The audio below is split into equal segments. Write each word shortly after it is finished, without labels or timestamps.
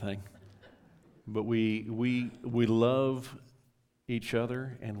thing. But we love each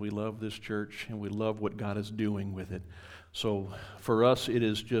other, and we love this church, and we love what God is doing with it. So for us, it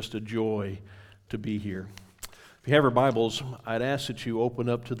is just a joy to be here. If you have your Bibles, I'd ask that you open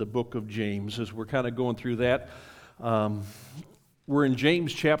up to the book of James as we're kind of going through that. We're in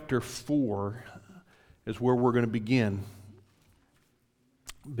James chapter 4 is where we're going to begin.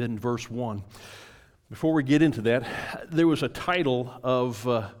 In verse 1. Before we get into that, there was a title of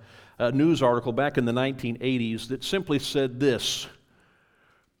a news article back in the 1980s that simply said this: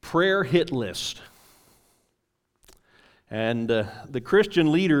 Prayer Hit List. And the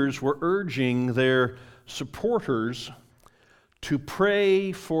Christian leaders were urging their supporters to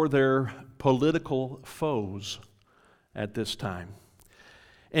pray for their political foes at this time.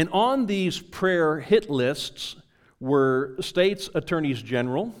 And on these prayer hit lists were states' attorneys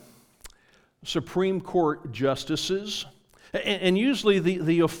general, Supreme Court justices, and usually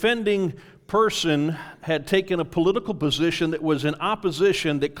the offending person had taken a political position that was in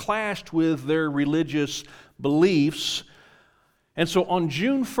opposition, that clashed with their religious beliefs. And so on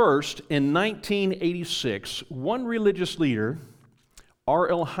June 1st in 1986, one religious leader,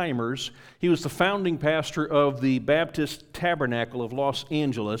 R.L. Heimers, he was the founding pastor of the Baptist Tabernacle of Los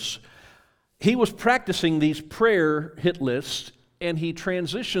Angeles. He was practicing these prayer hit lists, and he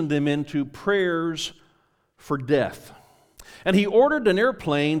transitioned them into prayers for death. And he ordered an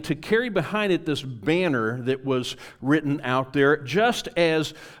airplane to carry behind it this banner that was written out there, just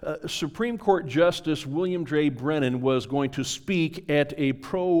as Supreme Court Justice William J. Brennan was going to speak at a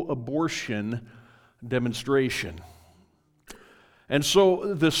pro-abortion demonstration. And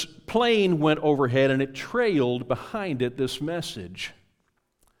so this plane went overhead, and it trailed behind it this message: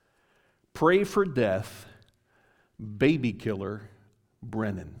 Pray for death, baby killer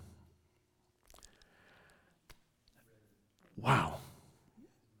Brennan. Wow.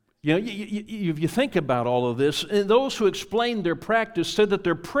 You know, you think about all of this, and those who explained their practice said that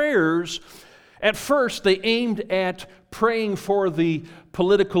their prayers, at first, they aimed at praying for the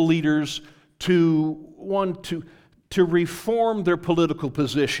political leaders to reform their political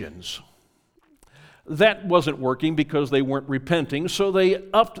positions. That wasn't working because they weren't repenting, so they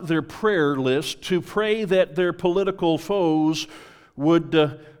upped their prayer list to pray that their political foes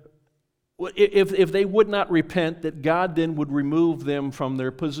would, if they would not repent, that God then would remove them from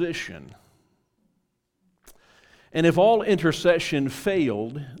their position. And if all intercession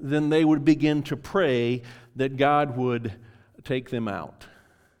failed, then they would begin to pray that God would take them out.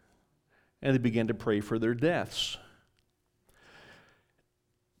 And they began to pray for their deaths.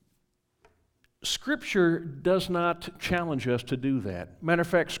 Scripture does not challenge us to do that. Matter of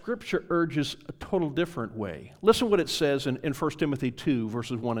fact, Scripture urges a total different way. Listen what it says in 1 Timothy 2,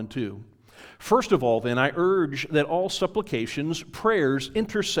 verses 1 and 2. First of all, then, I urge that all supplications, prayers,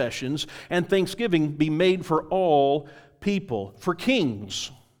 intercessions, and thanksgiving be made for all people, for kings,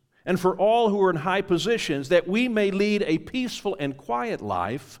 and for all who are in high positions, that we may lead a peaceful and quiet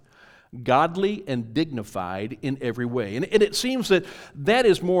life, godly and dignified in every way. And it seems that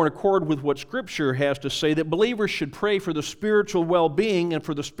is more in accord with what Scripture has to say, that believers should pray for the spiritual well-being and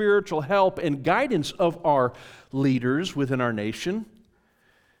for the spiritual help and guidance of our leaders within our nation,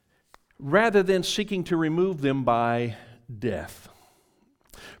 rather than seeking to remove them by death.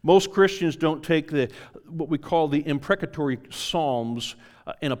 Most Christians don't take what we call the imprecatory Psalms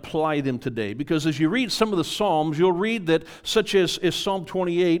and apply them today. Because as you read some of the Psalms, you'll read that, such as Psalm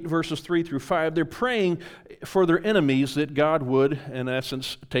 28, verses 3 through 5, they're praying for their enemies that God would, in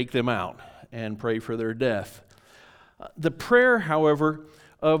essence, take them out and pray for their death. The prayer, however,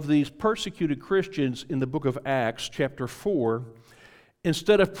 of these persecuted Christians in the book of Acts, chapter 4,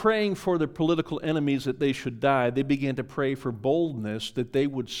 instead of praying for their political enemies that they should die, they began to pray for boldness that they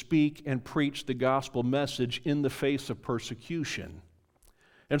would speak and preach the gospel message in the face of persecution.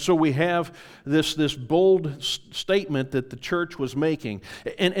 And so we have this bold statement that the church was making.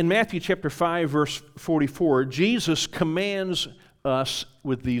 In Matthew chapter 5, verse 44, Jesus commands us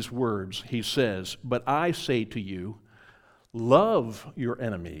with these words. He says, "But I say to you, love your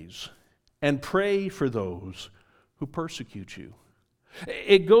enemies and pray for those who persecute you."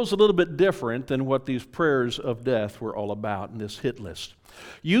 It goes a little bit different than what these prayers of death were all about in this hit list.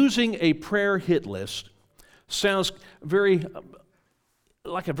 Using a prayer hit list sounds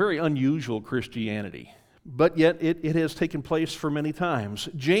like a very unusual Christianity, but yet it has taken place for many times.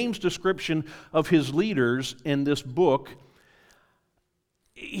 James' description of his leaders in this book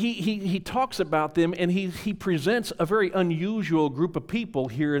he talks about them, and he presents a very unusual group of people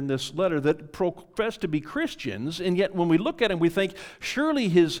here in this letter that profess to be Christians, and yet when we look at him, we think, surely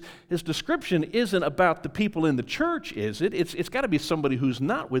his description isn't about the people in the church, is it? It's got to be somebody who's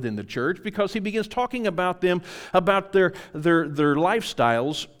not within the church, because he begins talking about them, about their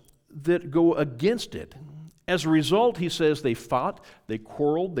lifestyles that go against it. As a result, he says they fought, they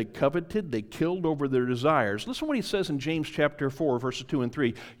quarreled, they coveted, they killed over their desires. Listen to what he says in James chapter 4, verses 2 and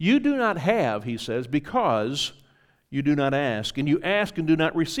 3. You do not have, he says, because you do not ask. And you ask and do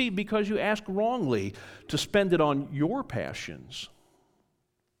not receive because you ask wrongly to spend it on your passions.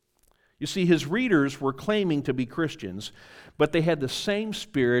 You see, his readers were claiming to be Christians, but they had the same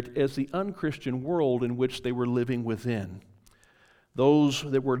spirit as the unchristian world in which they were living within. Those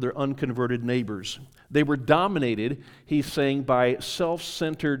that were their unconverted neighbors. They were dominated, he's saying, by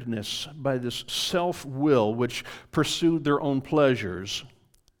self-centeredness, by this self-will which pursued their own pleasures,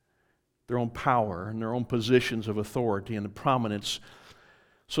 their own power, and their own positions of authority and prominence.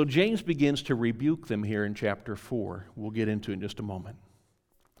 So James begins to rebuke them here in chapter 4. We'll get into it in just a moment.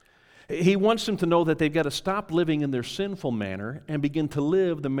 He wants them to know that they've got to stop living in their sinful manner and begin to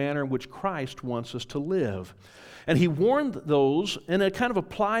live the manner in which Christ wants us to live. And he warned those, and it kind of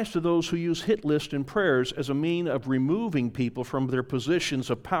applies to those who use hit lists and prayers as a mean of removing people from their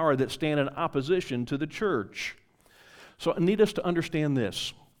positions of power that stand in opposition to the church. So I need us to understand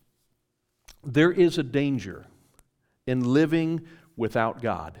this. There is a danger in living without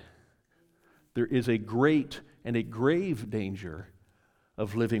God. There is a great and a grave danger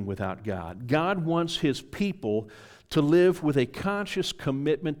of living without God. God wants his people to live with a conscious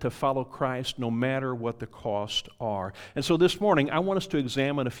commitment to follow Christ no matter what the costs are. And so this morning, I want us to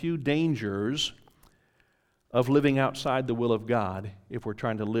examine a few dangers of living outside the will of God if we're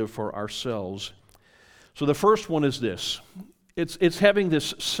trying to live for ourselves. So the first one is this. It's having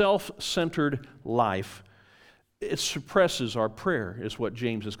this self-centered life. It suppresses our prayer, is what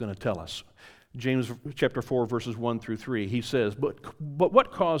James is going to tell us. James chapter 4, verses 1 through 3, he says, But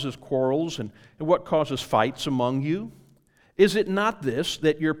what causes quarrels and what causes fights among you? Is it not this,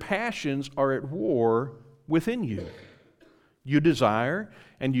 that your passions are at war within you? You desire,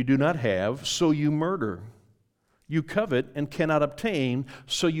 and you do not have, so you murder. You covet and cannot obtain,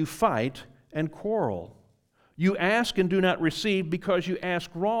 so you fight and quarrel. You ask and do not receive, because you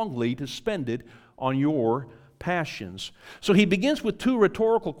ask wrongly to spend it on your passions. So he begins with two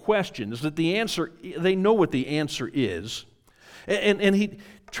rhetorical questions that they know what the answer is. And he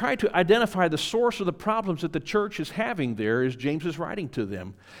tried to identify the source of the problems that the church is having there as James is writing to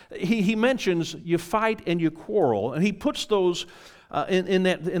them. He mentions you fight and you quarrel, and he puts those in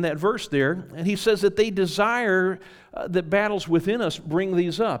that verse there, and he says that they desire that battles within us bring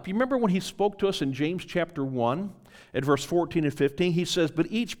these up. You remember when he spoke to us in James chapter 1 at verse 14 and 15, he says, But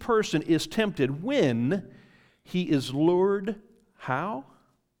each person is tempted when he is lured, how?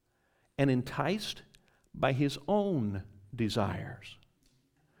 And enticed by his own desires.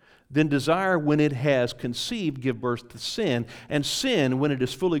 Then desire, when it has conceived, give birth to sin, and sin, when it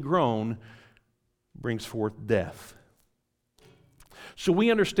is fully grown, brings forth death. So we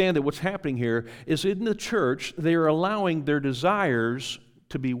understand that what's happening here is in the church, they are allowing their desires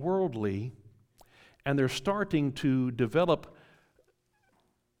to be worldly, and they're starting to develop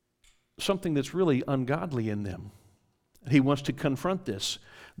something that's really ungodly in them. He wants to confront this.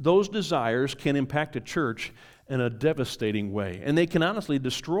 Those desires can impact a church in a devastating way, and they can honestly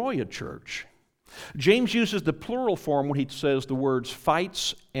destroy a church. James uses the plural form when he says the words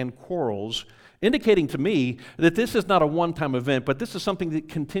fights and quarrels, indicating to me that this is not a one-time event, but this is something that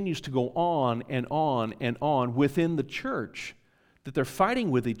continues to go on and on and on within the church. That they're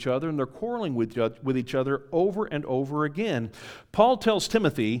fighting with each other and they're quarreling with each other over and over again. Paul tells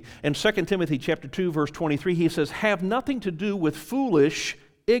Timothy in 2 Timothy chapter 2, verse 23, he says, Have nothing to do with foolish,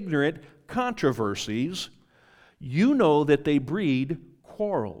 ignorant controversies. You know that they breed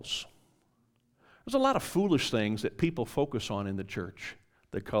quarrels. There's a lot of foolish things that people focus on in the church.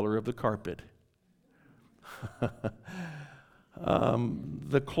 The color of the carpet.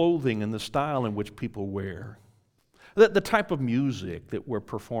 The clothing and the style in which people wear. The type of music that we're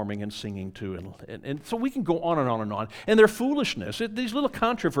performing and singing to. And so we can go on and on and on. And their foolishness, these little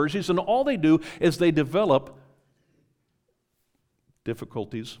controversies, and all they do is they develop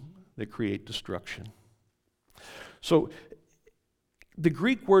difficulties that create destruction. So the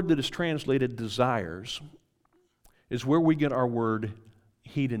Greek word that is translated desires is where we get our word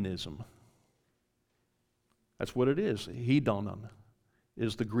hedonism. That's what it is, hedonon.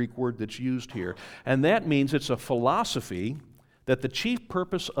 Is the Greek word that's used here. And that means it's a philosophy that the chief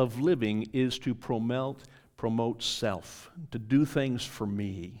purpose of living is to promote promote self, to do things for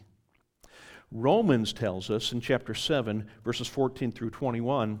me. Romans tells us in chapter 7, verses 14 through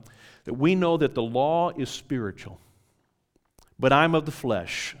 21, that we know that the law is spiritual, but I'm of the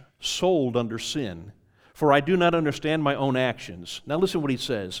flesh, sold under sin, for I do not understand my own actions. Now listen to what he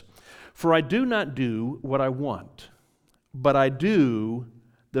says. For I do not do what I want, but I do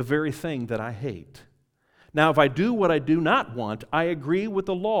the very thing that I hate. Now if I do what I do not want, I agree with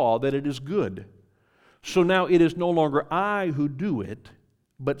the law that it is good. So now it is no longer I who do it,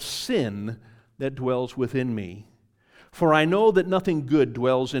 but sin that dwells within me. For I know that nothing good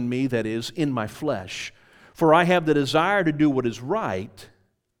dwells in me, that is, in my flesh. For I have the desire to do what is right,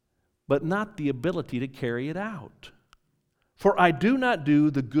 but not the ability to carry it out. For I do not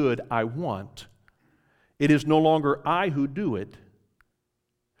do the good I want. It is no longer I who do it.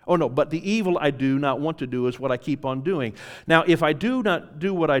 Oh no, but the evil I do not want to do is what I keep on doing. Now if I do not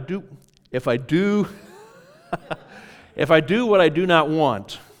do what I do, if I do what I do not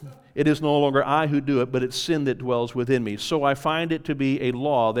want, it is no longer I who do it, but it's sin that dwells within me. So I find it to be a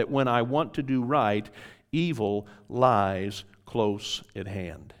law that when I want to do right, evil lies close at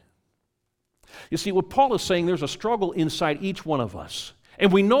hand. You see, what Paul is saying, there's a struggle inside each one of us.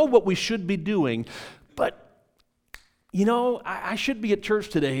 And we know what we should be doing, but, I should be at church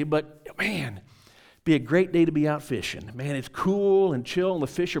today, but, man, it'd be a great day to be out fishing. Man, it's cool and chill, and the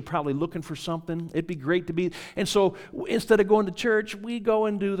fish are probably looking for something. It'd be great to be. And so instead of going to church, we go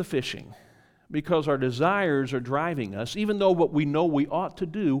and do the fishing because our desires are driving us. Even though what we know we ought to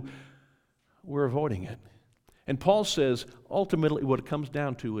do, we're avoiding it. And Paul says, ultimately what it comes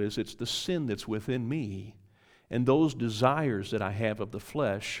down to is it's the sin that's within me and those desires that I have of the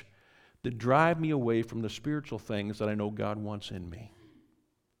flesh that drive me away from the spiritual things that I know God wants in me.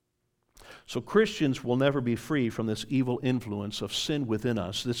 So Christians will never be free from this evil influence of sin within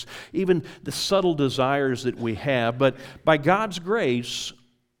us, even the subtle desires that we have. But by God's grace,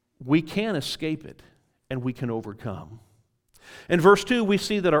 we can escape it and we can overcome. In verse 2, we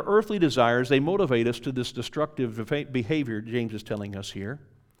see that our earthly desires, they motivate us to this destructive behavior James is telling us here.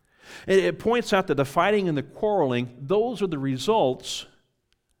 It points out that the fighting and the quarreling, those are the results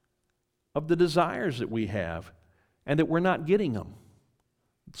of the desires that we have and that we're not getting them.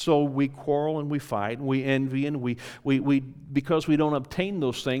 So we quarrel and we fight and we envy and we because we don't obtain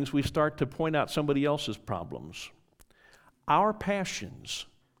those things, we start to point out somebody else's problems. Our passions,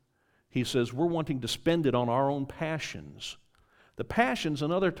 he says, we're wanting to spend it on our own passions. The passions,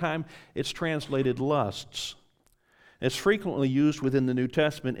 another time, it's translated lusts. It's frequently used within the New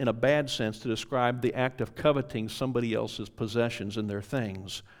Testament in a bad sense to describe the act of coveting somebody else's possessions and their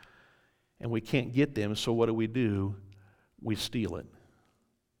things. And we can't get them, so what do? We steal it.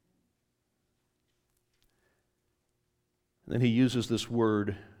 And then he uses this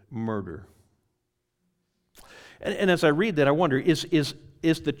word, murder. And as I read that, I wonder, is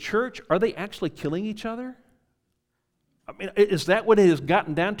the church, are they actually killing each other? I mean, is that what it has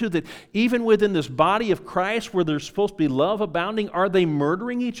gotten down to? That even within this body of Christ where there's supposed to be love abounding, are they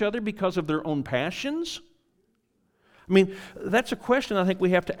murdering each other because of their own passions? I mean, that's a question I think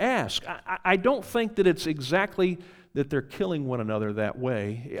we have to ask. I don't think that it's exactly that they're killing one another that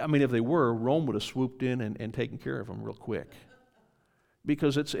way. I mean, if they were, Rome would have swooped in and taken care of them real quick.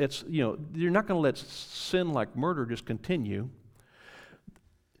 Because it's you're not going to let sin like murder just continue.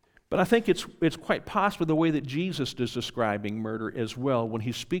 But I think it's quite possible the way that Jesus is describing murder as well when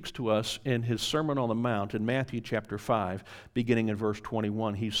he speaks to us in his Sermon on the Mount in Matthew chapter 5, beginning in verse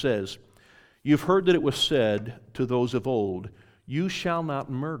 21. He says, "You've heard that it was said to those of old, 'You shall not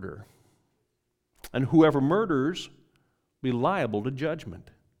murder. And whoever murders be liable to judgment.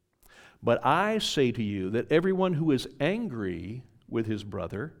 But I say to you that everyone who is angry with his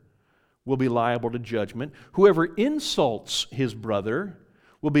brother will be liable to judgment. Whoever insults his brother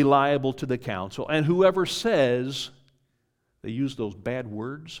will be liable to the council. And whoever says,'" they use those bad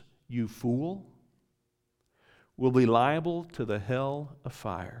words, "'you fool,' will be liable to the hell of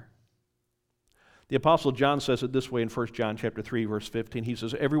fire." The Apostle John says it this way in 1 John chapter 3, verse 15. He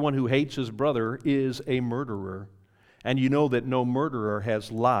says, "Everyone who hates his brother is a murderer, and you know that no murderer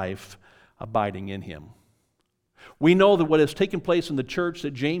has life abiding in him." We know that what has taken place in the church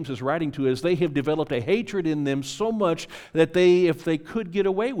that James is writing to is they have developed a hatred in them so much that if they could get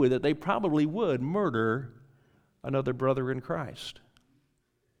away with it, they probably would murder another brother in Christ.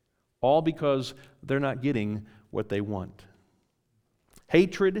 All because they're not getting what they want.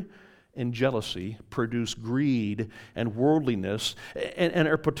 Hatred and jealousy produce greed and worldliness and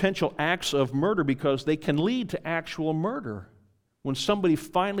are potential acts of murder because they can lead to actual murder. When somebody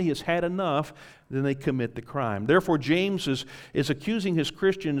finally has had enough, then they commit the crime. Therefore, James is accusing his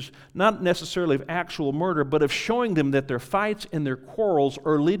Christians not necessarily of actual murder, but of showing them that their fights and their quarrels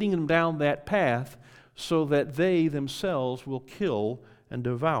are leading them down that path so that they themselves will kill and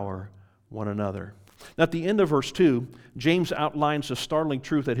devour one another. Now, at the end of verse 2, James outlines the startling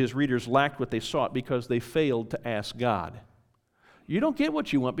truth that his readers lacked what they sought because they failed to ask God. You don't get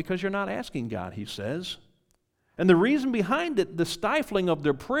what you want because you're not asking God, he says. And the reason behind it, the stifling of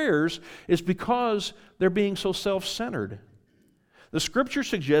their prayers, is because they're being so self-centered. The Scripture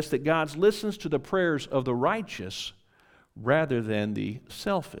suggests that God listens to the prayers of the righteous rather than the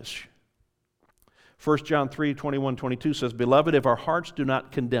selfish. 1 John 3:21-22 says, "Beloved, if our hearts do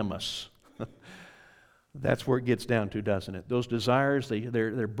not condemn us," that's where it gets down to, doesn't it? Those desires,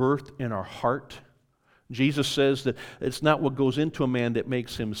 they're birthed in our heart. Jesus says that it's not what goes into a man that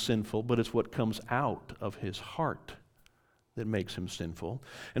makes him sinful, but it's what comes out of his heart that makes him sinful.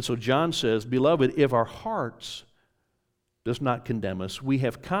 And so John says, "Beloved, if our hearts does not condemn us, we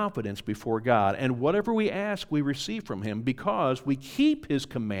have confidence before God, and whatever we ask, we receive from him, because we keep his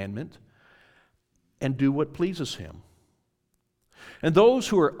commandment and do what pleases him." And those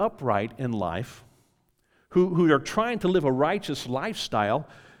who are upright in life, who are trying to live a righteous lifestyle,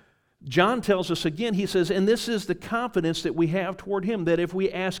 John tells us again, he says, and this is the confidence that we have toward him, that if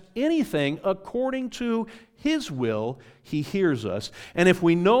we ask anything according to his will, he hears us. And if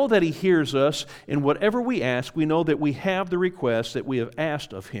we know that he hears us in whatever we ask, we know that we have the request that we have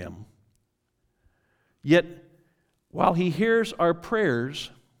asked of him. Yet, while he hears our prayers,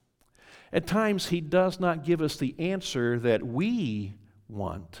 at times he does not give us the answer that we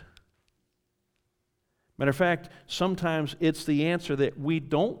want. Matter of fact, sometimes it's the answer that we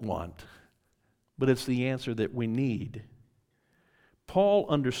don't want, but it's the answer that we need. Paul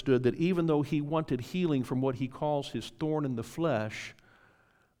understood that even though he wanted healing from what he calls his thorn in the flesh,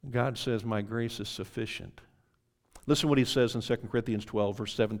 God says, "My grace is sufficient." Listen what he says in 2 Corinthians 12,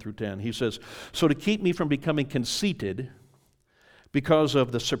 verse 7 through 10. He says, "So to keep me from becoming conceited because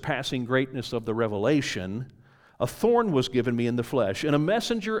of the surpassing greatness of the revelation, a thorn was given me in the flesh, and a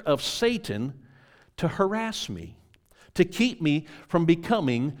messenger of Satan to harass me, to keep me from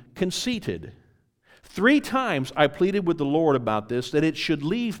becoming conceited. 3 times I pleaded with the Lord about this, that it should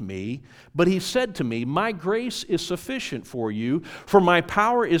leave me, but he said to me, 'My grace is sufficient for you, for my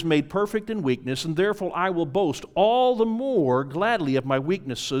power is made perfect in weakness, and therefore I will boast all the more gladly of my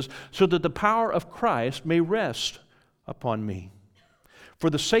weaknesses, so that the power of Christ may rest upon me. For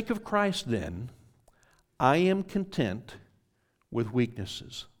the sake of Christ, then, I am content with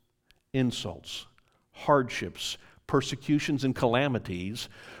weaknesses, insults, hardships, persecutions, and calamities.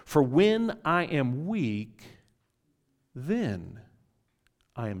 For when I am weak, then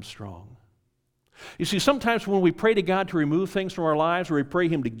I am strong.'" You see, sometimes when we pray to God to remove things from our lives, or we pray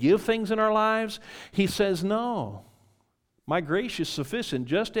him to give things in our lives, he says, "No, my grace is sufficient."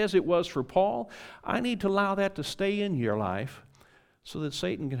 Just as it was for Paul, I need to allow that to stay in your life so that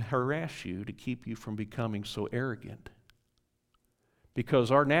Satan can harass you to keep you from becoming so arrogant.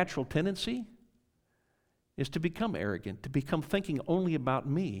 Because our natural tendency is to become arrogant, to become thinking only about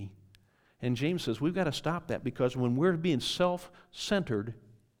me. And James says we've got to stop that, because when we're being self-centered,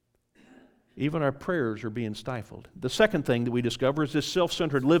 even our prayers are being stifled. The second thing that we discover is this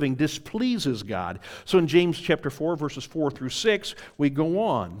self-centered living displeases God. So in James chapter 4, verses 4 through 6, we go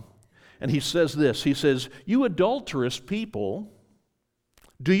on. And he says this, he says, "You adulterous people,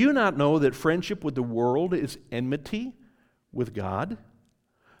 do you not know that friendship with the world is enmity with God?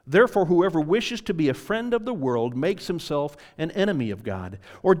 Therefore, whoever wishes to be a friend of the world makes himself an enemy of God.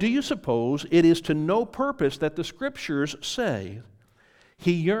 Or do you suppose it is to no purpose that the Scriptures say,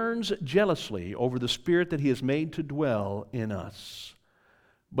 'He yearns jealously over the Spirit that He has made to dwell in us'?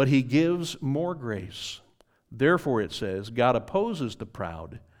 But He gives more grace. Therefore," it says, "God opposes the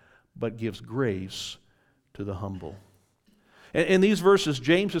proud, but gives grace to the humble." In these verses,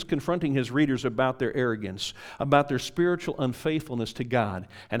 James is confronting his readers about their arrogance, about their spiritual unfaithfulness to God,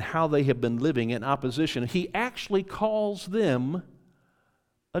 and how they have been living in opposition. He actually calls them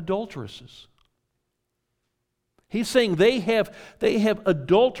adulteresses. He's saying they have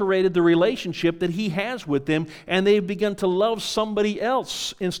adulterated the relationship that he has with them, and they've begun to love somebody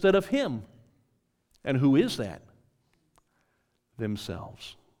else instead of him. And who is that?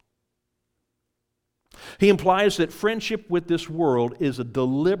 Themselves. He implies that friendship with this world is a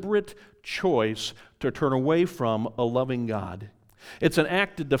deliberate choice to turn away from a loving God. It's an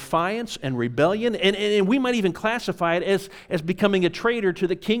act of defiance and rebellion, and we might even classify it as becoming a traitor to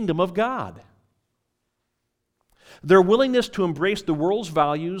the kingdom of God. Their willingness to embrace the world's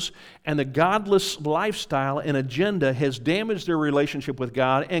values and the godless lifestyle and agenda has damaged their relationship with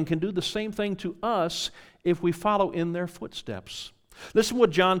God and can do the same thing to us if we follow in their footsteps. Listen to what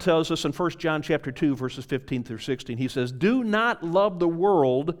John tells us in 1 John chapter 2, verses 15 through 16. He says, "Do not love the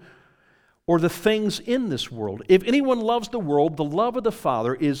world or the things in this world. If anyone loves the world, the love of the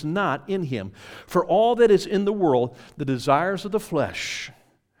Father is not in him. For all that is in the world, the desires of the flesh,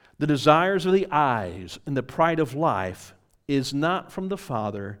 the desires of the eyes, and the pride of life is not from the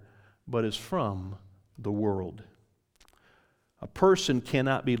Father, but is from the world." A person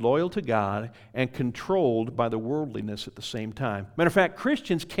cannot be loyal to God and controlled by the worldliness at the same time. Matter of fact,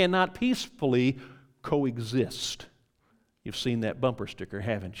 Christians cannot peacefully coexist. You've seen that bumper sticker,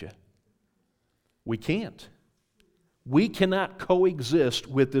 haven't you? We can't. We cannot coexist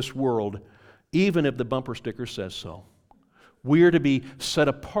with this world, even if the bumper sticker says so. We are to be set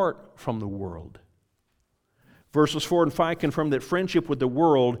apart from the world. Verses 4 and 5 confirm that friendship with the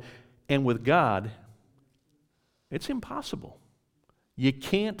world and with God, it's impossible. You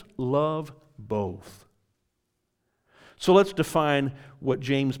can't love both. So let's define what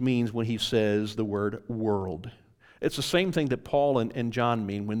James means when he says the word world. It's the same thing that Paul and John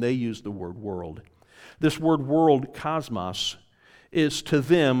mean when they use the word world. This word world, cosmos, is to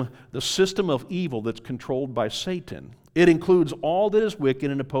them the system of evil that's controlled by Satan. It includes all that is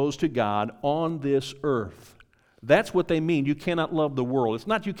wicked and opposed to God on this earth. That's what they mean. You cannot love the world. It's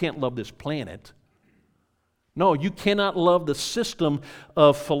not you can't love this planet. No, you cannot love the system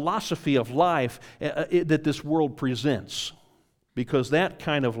of philosophy of life that this world presents, because that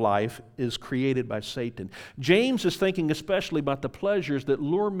kind of life is created by Satan. James is thinking especially about the pleasures that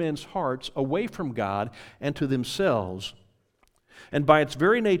lure men's hearts away from God and to themselves. And by its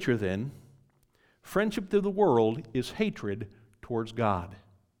very nature, then, friendship to the world is hatred towards God.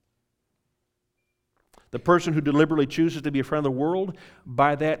 The person who deliberately chooses to be a friend of the world,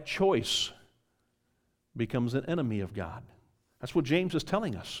 by that choice, becomes an enemy of God. That's what James is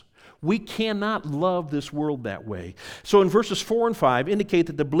telling us. We cannot love this world that way. So in verses 4 and 5 indicate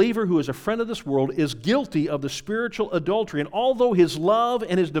that the believer who is a friend of this world is guilty of the spiritual adultery. And although his love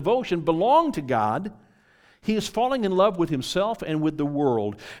and his devotion belong to God, he is falling in love with himself and with the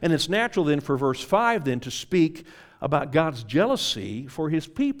world. And it's natural then for verse 5 then to speak about God's jealousy for his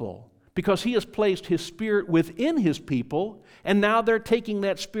people, because he has placed his Spirit within his people, and now they're taking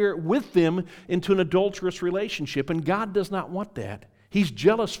that Spirit with them into an adulterous relationship, and God does not want that. He's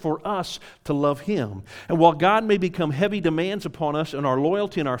jealous for us to love him. And while God may become heavy demands upon us in our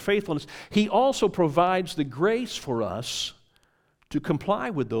loyalty and our faithfulness, he also provides the grace for us to comply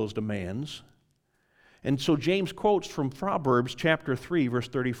with those demands. And so James quotes from Proverbs chapter 3, verse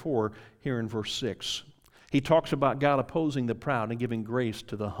 34, here in verse 6. He talks about God opposing the proud and giving grace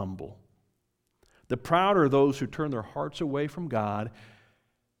to the humble. The proud are those who turn their hearts away from God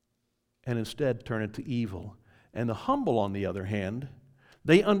and instead turn it to evil. And the humble, on the other hand,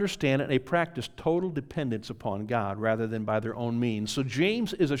 they understand it and they practice total dependence upon God rather than by their own means. So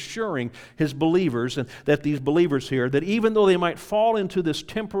James is assuring his believers, and that these believers here, that even though they might fall into this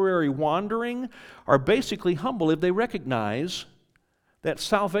temporary wandering, are basically humble if they recognize that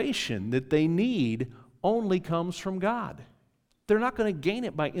salvation that they need only comes from God. They're not going to gain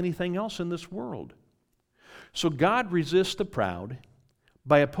it by anything else in this world. So God resists the proud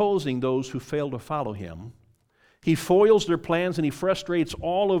by opposing those who fail to follow him. He foils their plans and he frustrates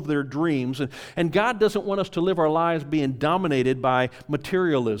all of their dreams. And God doesn't want us to live our lives being dominated by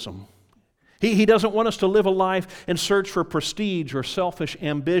materialism. He doesn't want us to live a life in search for prestige or selfish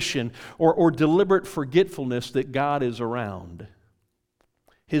ambition or deliberate forgetfulness that God is around.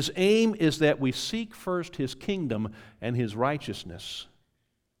 His aim is that we seek first his kingdom and his righteousness,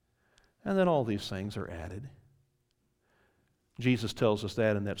 and then all these things are added. Jesus tells us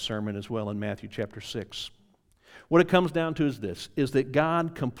that in that sermon as well in Matthew chapter 6. What it comes down to is this, is that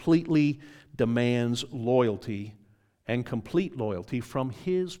God completely demands loyalty and complete loyalty from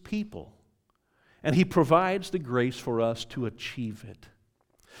his people. And he provides the grace for us to achieve it.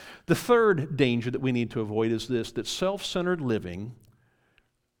 The third danger that we need to avoid is this, that self-centered living,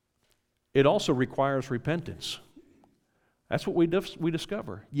 it also requires repentance. That's what we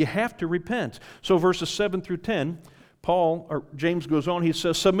discover. You have to repent. So verses 7 through 10, James goes on, he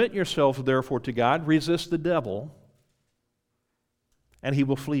says, "Submit yourselves therefore to God, resist the devil, and he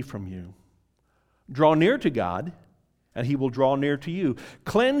will flee from you. Draw near to God, and he will draw near to you.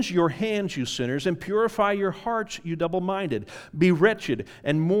 Cleanse your hands, you sinners, and purify your hearts, you double-minded. Be wretched,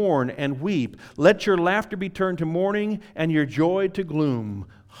 and mourn, and weep. Let your laughter be turned to mourning, and your joy to gloom.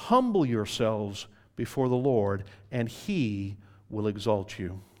 Humble yourselves before the Lord, and he will exalt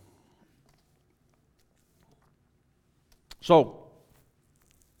you." So,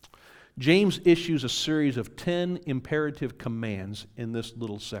 James issues a series of 10 imperative commands in this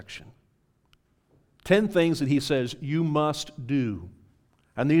little section. 10 things that he says you must do.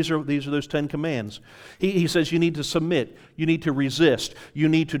 And these are those 10 commands. He says you need to submit, you need to resist, you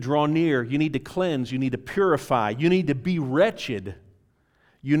need to draw near, you need to cleanse, you need to purify, you need to be wretched,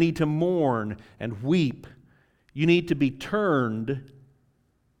 you need to mourn and weep, you need to be turned,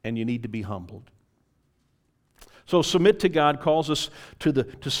 and you need to be humbled. So submit to God calls us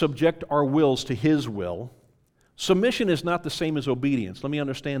to subject our wills to His will. Submission is not the same as obedience. Let me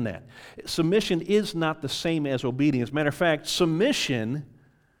understand that. Submission is not the same as obedience. Matter of fact, submission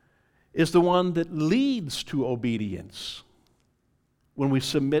is the one that leads to obedience. When we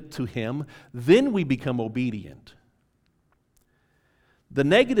submit to Him, then we become obedient. The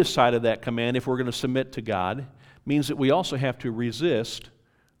negative side of that command, if we're going to submit to God, means that we also have to resist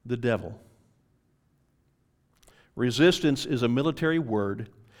the devil. Resistance is a military word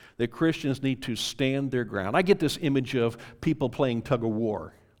that Christians need to stand their ground. I get this image of people playing tug of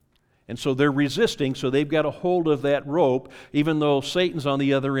war. And so they're resisting, so they've got a hold of that rope. Even though Satan's on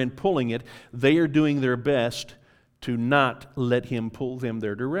the other end pulling it, they are doing their best to not let him pull them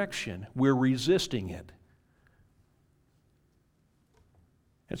their direction. We're resisting it.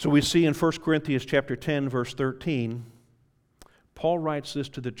 And so we see in 1 Corinthians chapter 10, verse 13, Paul writes this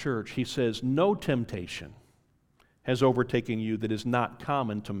to the church. He says, "No temptation has overtaken you that is not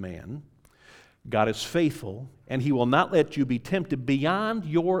common to man. God is faithful, and He will not let you be tempted beyond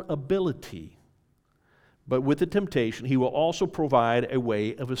your ability. But with the temptation, He will also provide a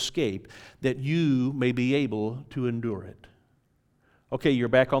way of escape that you may be able to endure it." Okay, you're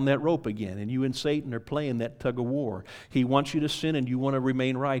back on that rope again, and you and Satan are playing that tug of war. He wants you to sin, and you want to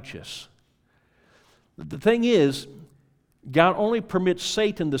remain righteous. The thing is, God only permits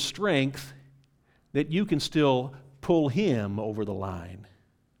Satan the strength that you can still pull him over the line.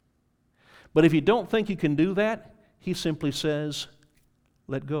 But if you don't think you can do that, He simply says,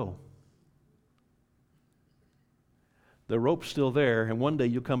 let go. The rope's still there, and one day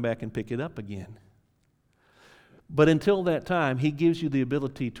you'll come back and pick it up again. But until that time, He gives you the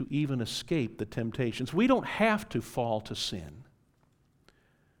ability to even escape the temptations. We don't have to fall to sin.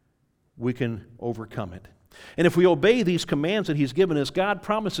 We can overcome it. And if we obey these commands that He's given us, God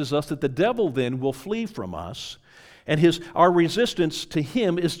promises us that the devil then will flee from us. And our resistance to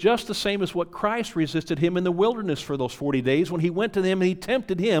him is just the same as what Christ resisted him in the wilderness for those 40 days when He went to them and He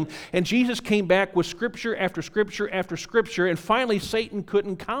tempted Him. And Jesus came back with Scripture after Scripture after Scripture, and finally Satan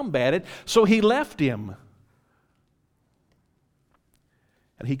couldn't combat it, so He left him.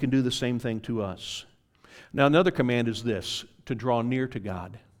 And He can do the same thing to us. Now, another command is this, to draw near to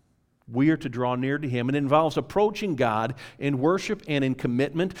God. We are to draw near to Him. It involves approaching God in worship and in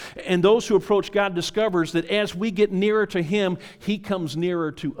commitment. And those who approach God discovers that as we get nearer to Him, He comes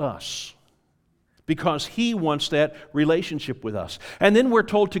nearer to us, because He wants that relationship with us. And then we're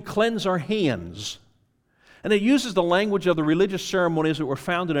told to cleanse our hands. And it uses the language of the religious ceremonies that were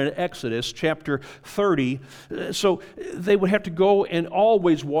found in Exodus chapter 30. So they would have to go and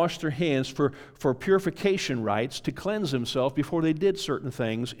always wash their hands for purification rites, to cleanse themselves before they did certain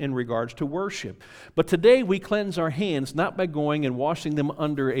things in regards to worship. But today we cleanse our hands not by going and washing them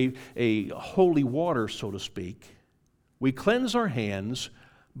under a holy water, so to speak. We cleanse our hands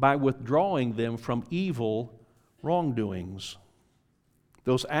by withdrawing them from evil wrongdoings,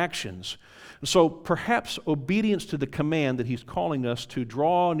 those actions. So perhaps obedience to the command that He's calling us to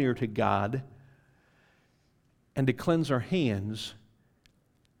draw near to God and to cleanse our hands,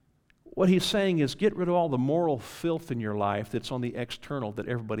 what He's saying is get rid of all the moral filth in your life that's on the external that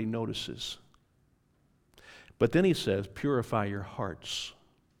everybody notices. But then He says, purify your hearts.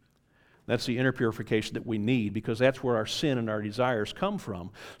 That's the inner purification that we need, because that's where our sin and our desires come from.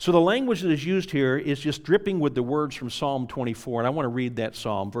 So the language that is used here is just dripping with the words from Psalm 24, and I want to read that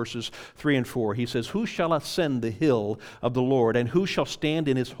psalm, verses 3 and 4. He says, "Who shall ascend the hill of the Lord, and who shall stand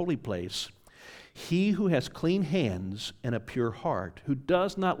in His holy place? He who has clean hands and a pure heart, who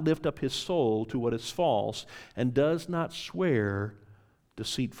does not lift up his soul to what is false, and does not swear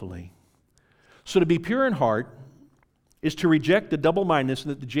deceitfully." So to be pure in heart is to reject the double-mindedness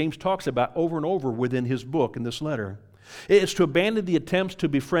that James talks about over and over within his book, in this letter. It's to abandon the attempts to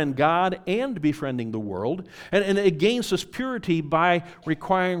befriend God and befriending the world. And it gains this purity by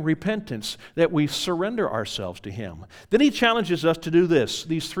requiring repentance, that we surrender ourselves to Him. Then He challenges us to do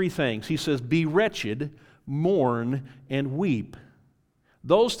these three things. He says, be wretched, mourn, and weep.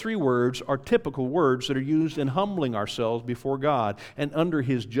 Those three words are typical words that are used in humbling ourselves before God and under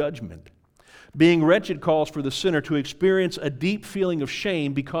His judgment. Being wretched calls for the sinner to experience a deep feeling of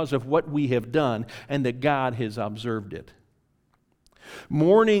shame because of what we have done and that God has observed it.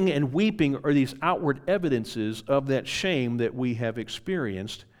 Mourning and weeping are these outward evidences of that shame that we have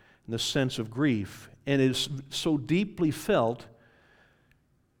experienced and the sense of grief. And it is so deeply felt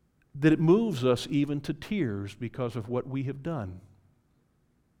that it moves us even to tears because of what we have done.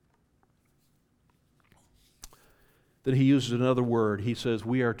 Then he uses another word. He says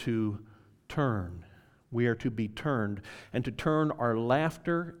we are to turn. We are to be turned, and to turn our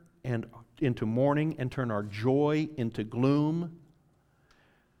laughter and into mourning and turn our joy into gloom.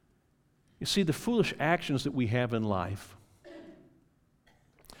 You see, the foolish actions that we have in life,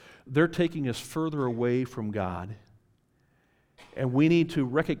 they're taking us further away from God. And we need to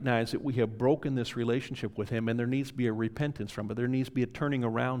recognize that we have broken this relationship with Him, and there needs to be a repentance from it. There needs to be a turning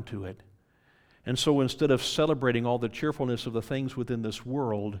around to it. And so instead of celebrating all the cheerfulness of the things within this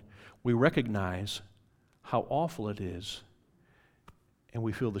world, we recognize how awful it is, and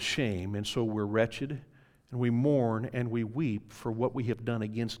we feel the shame, and so we're wretched, and we mourn, and we weep for what we have done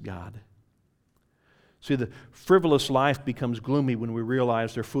against God. See, the frivolous life becomes gloomy when we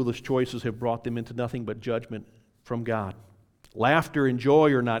realize their foolish choices have brought them into nothing but judgment from God. Laughter and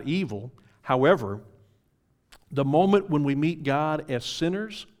joy are not evil. However, the moment when we meet God as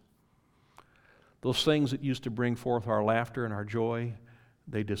sinners, those things that used to bring forth our laughter and our joy,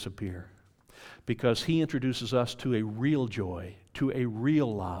 they disappear. Because He introduces us to a real joy, to a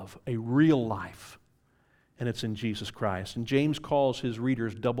real love, a real life. And it's in Jesus Christ. And James calls his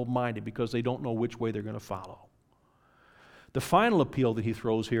readers double-minded because they don't know which way they're going to follow. The final appeal that he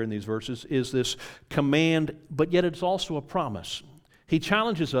throws here in these verses is this command, but yet it's also a promise. He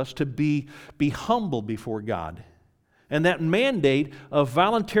challenges us to be humble before God. And that mandate of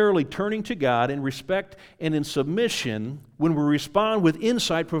voluntarily turning to God in respect and in submission, when we respond with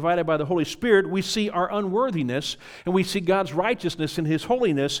insight provided by the Holy Spirit, we see our unworthiness and we see God's righteousness and His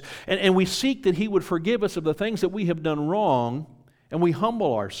holiness, and we seek that He would forgive us of the things that we have done wrong, and we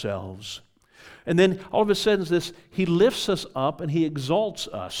humble ourselves. And then all of a sudden He lifts us up and He exalts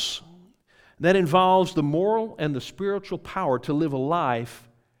us. That involves the moral and the spiritual power to live a life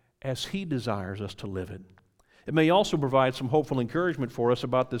as He desires us to live it. It may also provide some hopeful encouragement for us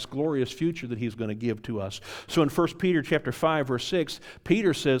about this glorious future that He's going to give to us. So in 1 Peter chapter 5, verse 6,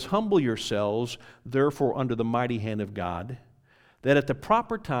 Peter says, "Humble yourselves, therefore, under the mighty hand of God, that at the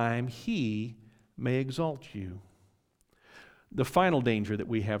proper time He may exalt you." The final danger that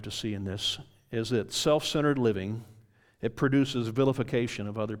we have to see in this is that self-centered living, it produces vilification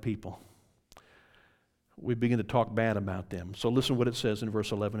of other people. We begin to talk bad about them. So listen what it says in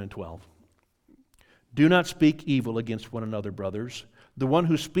verse 11 and 12. "Do not speak evil against one another, brothers. The one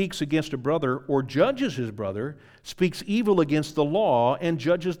who speaks against a brother or judges his brother speaks evil against the law and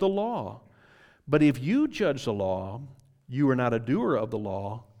judges the law. But if you judge the law, you are not a doer of the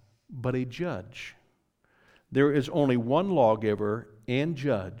law, but a judge. There is only one lawgiver and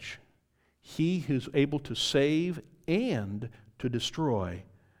judge, He who is able to save and to destroy.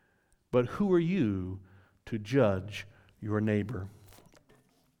 But who are you to judge your neighbor?"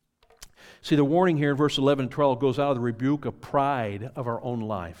 See, the warning here in verse 11 and 12 goes out of the rebuke of pride of our own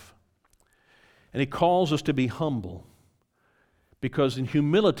life. And He calls us to be humble, because in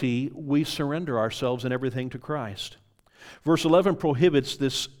humility we surrender ourselves and everything to Christ. Verse 11 prohibits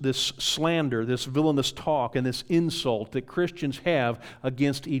this slander, this villainous talk, and this insult that Christians have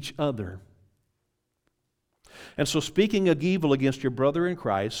against each other. And so speaking of evil against your brother in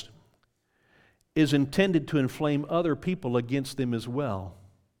Christ is intended to inflame other people against them as well.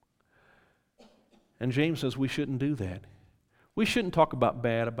 And James says we shouldn't do that. We shouldn't talk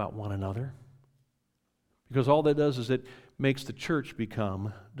bad about one another, because all that does is it makes the church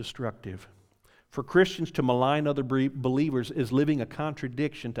become destructive. For Christians to malign other believers is living a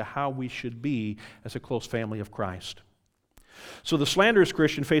contradiction to how we should be as a close family of Christ. So the slanderous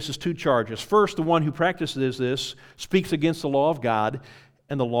Christian faces two charges. First, the one who practices this speaks against the law of God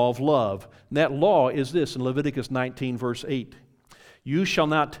and the law of love. And that law is this in Leviticus 19, verse 8. "You shall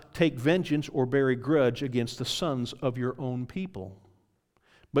not take vengeance or bear a grudge against the sons of your own people,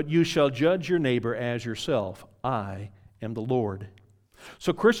 but you shall judge your neighbor as yourself. I am the Lord."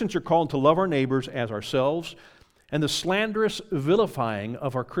 So Christians are called to love our neighbors as ourselves, and the slanderous vilifying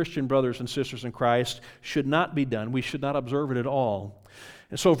of our Christian brothers and sisters in Christ should not be done. We should not observe it at all.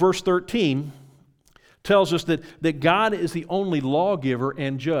 And so verse 13 tells us that God is the only lawgiver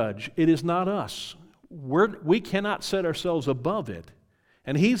and judge. It is not us. We cannot set ourselves above it.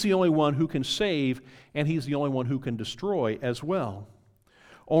 And He's the only one who can save, and He's the only one who can destroy as well.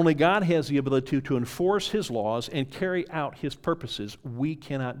 Only God has the ability to enforce His laws and carry out His purposes. We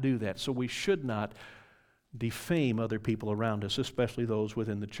cannot do that, so we should not defame other people around us, especially those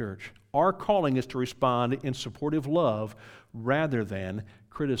within the church. Our calling is to respond in supportive love rather than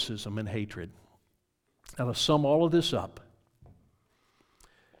criticism and hatred. Now, to sum all of this up,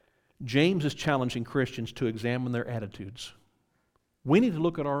 James is challenging Christians to examine their attitudes. We need to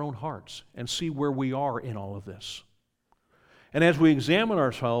look at our own hearts and see where we are in all of this. And as we examine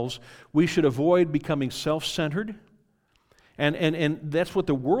ourselves, we should avoid becoming self-centered. And that's what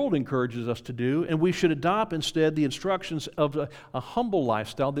the world encourages us to do. And we should adopt instead the instructions of a humble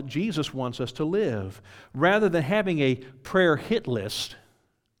lifestyle that Jesus wants us to live. Rather than having a prayer hit list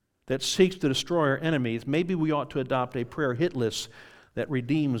that seeks to destroy our enemies, maybe we ought to adopt a prayer hit list that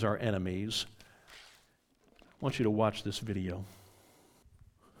redeems our enemies. I want you to watch this video.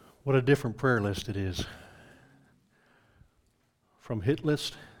 What a different prayer list it is. From hit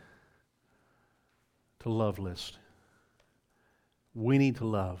list to love list. We need to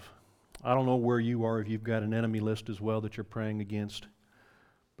love. I don't know where you are, if you've got an enemy list as well that you're praying against,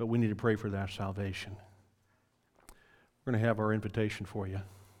 but we need to pray for their salvation. We're going to have our invitation for you.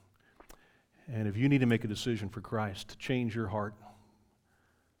 And if you need to make a decision for Christ, to change your heart,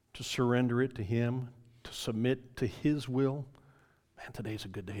 to surrender it to Him, to submit to His will, man, today's a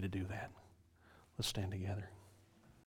good day to do that. Let's stand together.